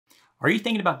Are you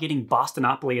thinking about getting Boston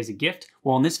Opoly as a gift?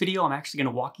 Well, in this video, I'm actually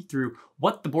going to walk you through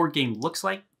what the board game looks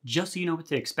like, just so you know what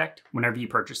to expect whenever you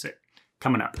purchase it.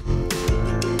 Coming up.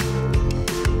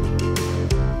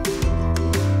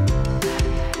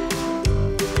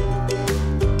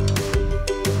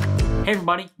 Hey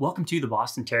everybody, welcome to the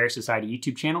Boston Terrier Society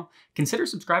YouTube channel. Consider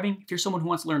subscribing if you're someone who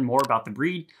wants to learn more about the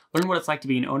breed, learn what it's like to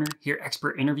be an owner, hear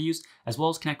expert interviews, as well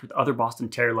as connect with other Boston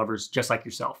Terrier lovers just like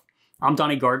yourself. I'm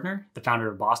Donnie Gardner, the founder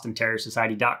of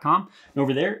BostonTerrierSociety.com, and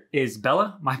over there is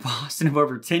Bella, my Boston of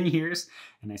over 10 years,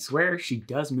 and I swear she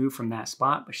does move from that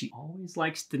spot, but she always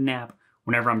likes to nap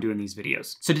whenever I'm doing these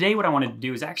videos. So today what I wanted to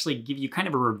do is actually give you kind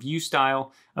of a review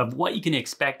style of what you can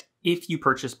expect if you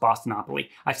purchase Boston Opoly.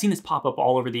 I've seen this pop up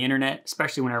all over the internet,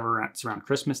 especially whenever it's around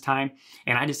Christmas time,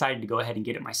 and I decided to go ahead and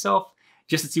get it myself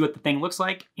just to see what the thing looks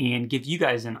like and give you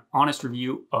guys an honest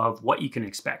review of what you can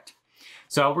expect.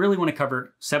 So I really want to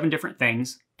cover 7 different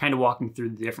things, kind of walking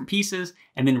through the different pieces,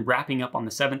 and then wrapping up on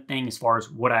the 7th thing as far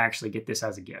as what I actually get this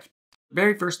as a gift. The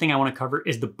very first thing I want to cover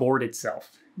is the board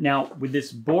itself. Now, with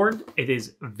this board, it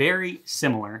is very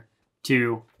similar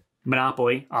to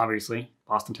Monopoly, obviously,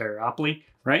 Boston Terrier Opoly,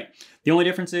 right? The only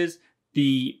difference is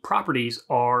the properties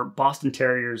are Boston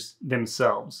Terriers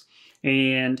themselves,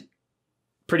 and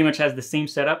pretty much has the same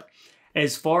setup.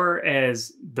 As far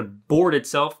as the board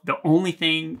itself, the only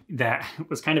thing that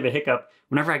was kind of a hiccup,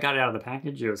 whenever I got it out of the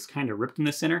package, it was kind of ripped in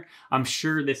the center. I'm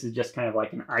sure this is just kind of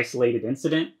like an isolated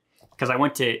incident, because I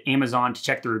went to Amazon to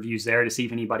check the reviews there to see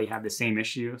if anybody had the same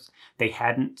issues. They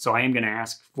hadn't, so I am going to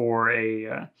ask for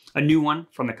a new one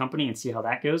from the company and see how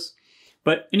that goes.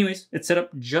 But anyways, it's set up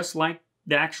just like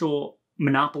the actual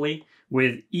Monopoly,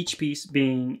 with each piece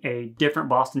being a different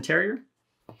Boston Terrier.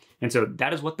 And so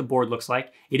that is what the board looks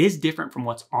like. It is different from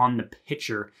what's on the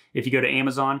picture. If you go to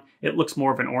Amazon, it looks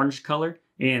more of an orange color,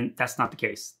 and that's not the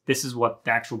case. This is what the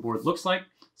actual board looks like.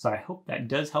 So I hope that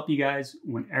does help you guys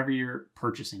whenever you're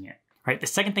purchasing it. All right, the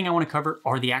second thing I want to cover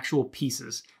are the actual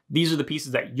pieces. These are the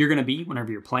pieces that you're going to be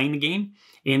whenever you're playing the game,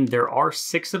 and there are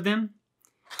 6 of them.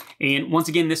 And once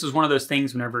again, this is one of those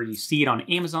things whenever you see it on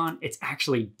Amazon, it's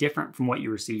actually different from what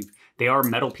you receive. They are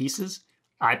metal pieces.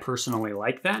 I personally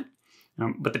like that.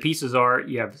 But the pieces are,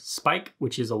 you have Spike,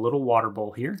 which is a little water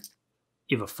bowl here.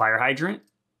 You have a fire hydrant.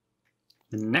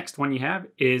 The next one you have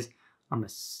is a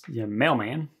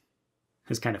mailman.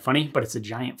 It's kind of funny, but it's a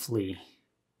giant flea.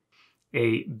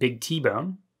 A big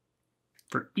T-bone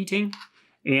for eating.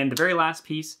 And the very last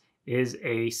piece is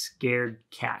a scared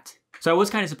cat. So I was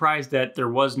kind of surprised that there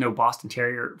was no Boston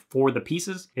Terrier for the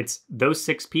pieces. It's those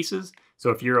 6 pieces.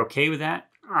 So if you're okay with that,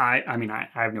 I mean, I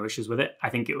have no issues with it. I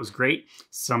think it was great.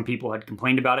 Some people had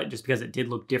complained about it just because it did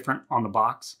look different on the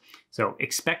box. So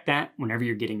expect that whenever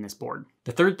you're getting this board.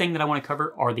 The third thing that I want to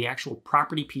cover are the actual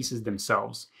property pieces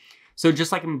themselves. So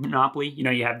just like in Monopoly, you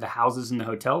know, you have the houses and the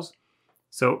hotels.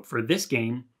 So for this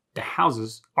game, the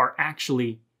houses are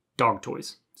actually dog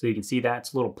toys. So you can see that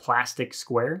it's a little plastic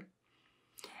square.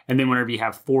 And then whenever you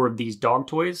have 4 of these dog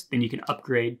toys, then you can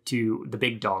upgrade to the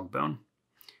big dog bone,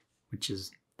 which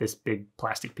is this big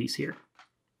plastic piece here.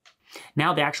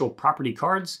 Now the actual property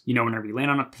cards, you know, whenever you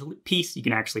land on a piece, you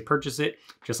can actually purchase it,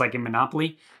 just like in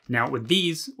Monopoly. Now with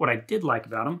these, what I did like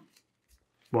about them,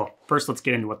 well, first let's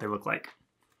get into what they look like.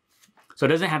 So it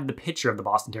doesn't have the picture of the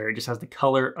Boston Terrier, it just has the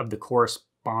color of the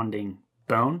corresponding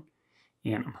bone.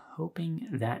 And I'm hoping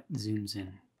that zooms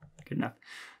in good enough.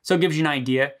 So it gives you an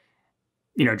idea,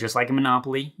 you know, just like in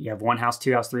Monopoly, you have 1 house,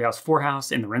 2 house, 3 house, 4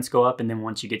 house, and the rents go up. And then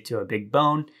once you get to a big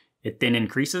bone, it then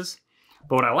increases.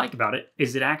 But what I like about it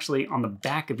is it actually, on the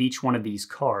back of each one of these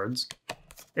cards,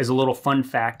 is a little fun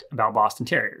fact about Boston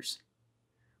Terriers,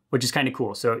 which is kind of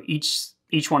cool. So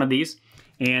each one of these,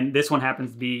 and this one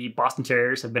happens to be Boston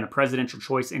Terriers have been a presidential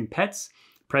choice in pets.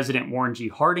 President Warren G.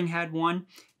 Harding had one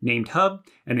named Hub,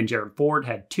 and then Gerald Ford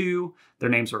had 2. Their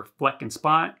names were Fleck and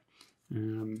Spot.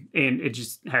 And it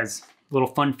just has little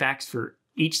fun facts for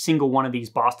each single one of these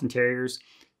Boston Terrier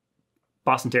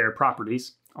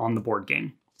properties on the board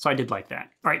game. So I did like that.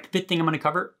 All right, the 5th thing I'm going to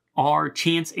cover are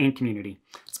chance and community.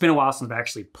 It's been a while since I've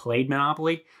actually played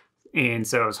Monopoly, and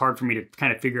so it's hard for me to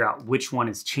kind of figure out which one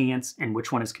is chance and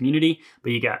which one is community.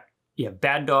 But you have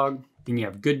bad dog, then you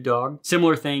have good dog.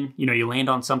 Similar thing, you know, you land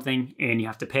on something and you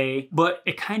have to pay. But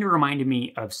it kind of reminded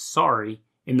me of Sorry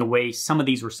in the way some of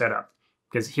these were set up.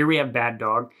 Because here we have bad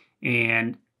dog,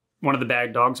 and one of the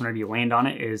bad dogs, whenever you land on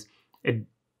it, is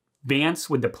advance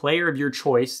with the player of your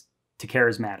choice to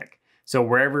charismatic. So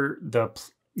wherever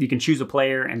you can choose a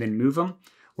player and then move them,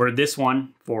 where this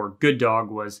one for good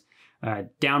dog was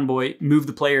down boy, move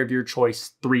the player of your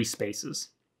choice 3 spaces.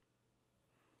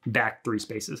 Back 3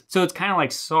 spaces. So it's kind of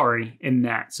like Sorry in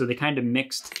that. So they kind of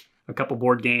mixed a couple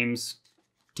board games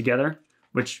together,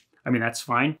 which, I mean, that's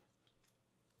fine.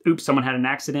 Oops, someone had an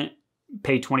accident,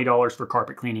 pay $20 for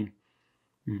carpet cleaning.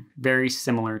 Very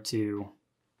similar to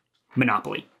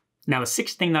Monopoly. Now, the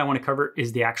sixth thing that I want to cover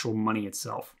is the actual money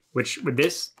itself, which with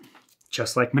this,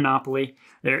 just like Monopoly,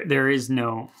 there is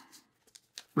no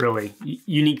really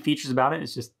unique features about it.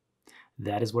 It's just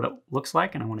that is what it looks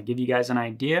like, and I want to give you guys an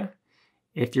idea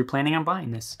if you're planning on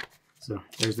buying this. So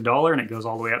there's the dollar, and it goes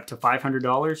all the way up to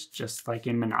 $500, just like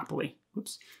in Monopoly.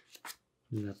 Whoops,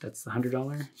 that's the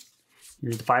 $100.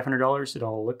 Here's the $500. It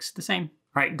all looks the same.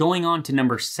 All right, going on to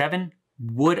number 7.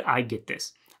 Would I get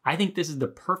this? I think this is the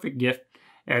perfect gift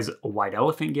as a white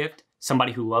elephant gift,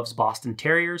 somebody who loves Boston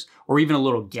Terriers, or even a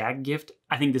little gag gift.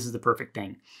 I think this is the perfect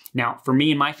thing. Now, for me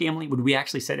and my family, would we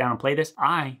actually sit down and play this?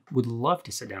 I would love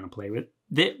to sit down and play with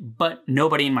it, but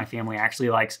nobody in my family actually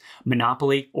likes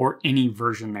Monopoly or any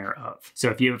version thereof. So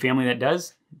if you have a family that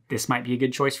does, this might be a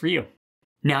good choice for you.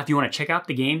 Now, if you want to check out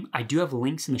the game, I do have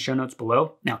links in the show notes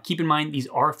below. Now, keep in mind, these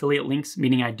are affiliate links,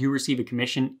 meaning I do receive a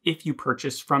commission if you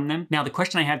purchase from them. Now, the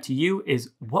question I have to you is,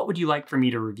 what would you like for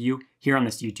me to review here on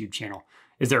this YouTube channel?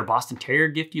 Is there a Boston Terrier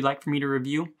gift you'd like for me to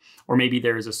review? Or maybe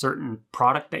there's a certain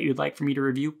product that you'd like for me to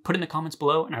review? Put in the comments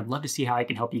below, and I'd love to see how I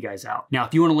can help you guys out. Now,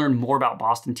 if you want to learn more about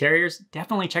Boston Terriers,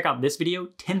 definitely check out this video,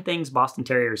 10 Things Boston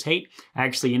Terriers Hate. I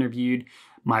actually interviewed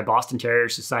my Boston Terrier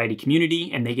Society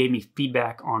community, and they gave me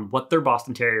feedback on what their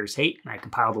Boston Terriers hate, and I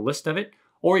compiled a list of it.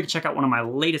 Or you can check out one of my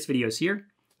latest videos here.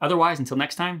 Otherwise, until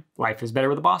next time, life is better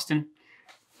with a Boston.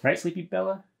 Right, Sleepy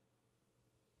Bella?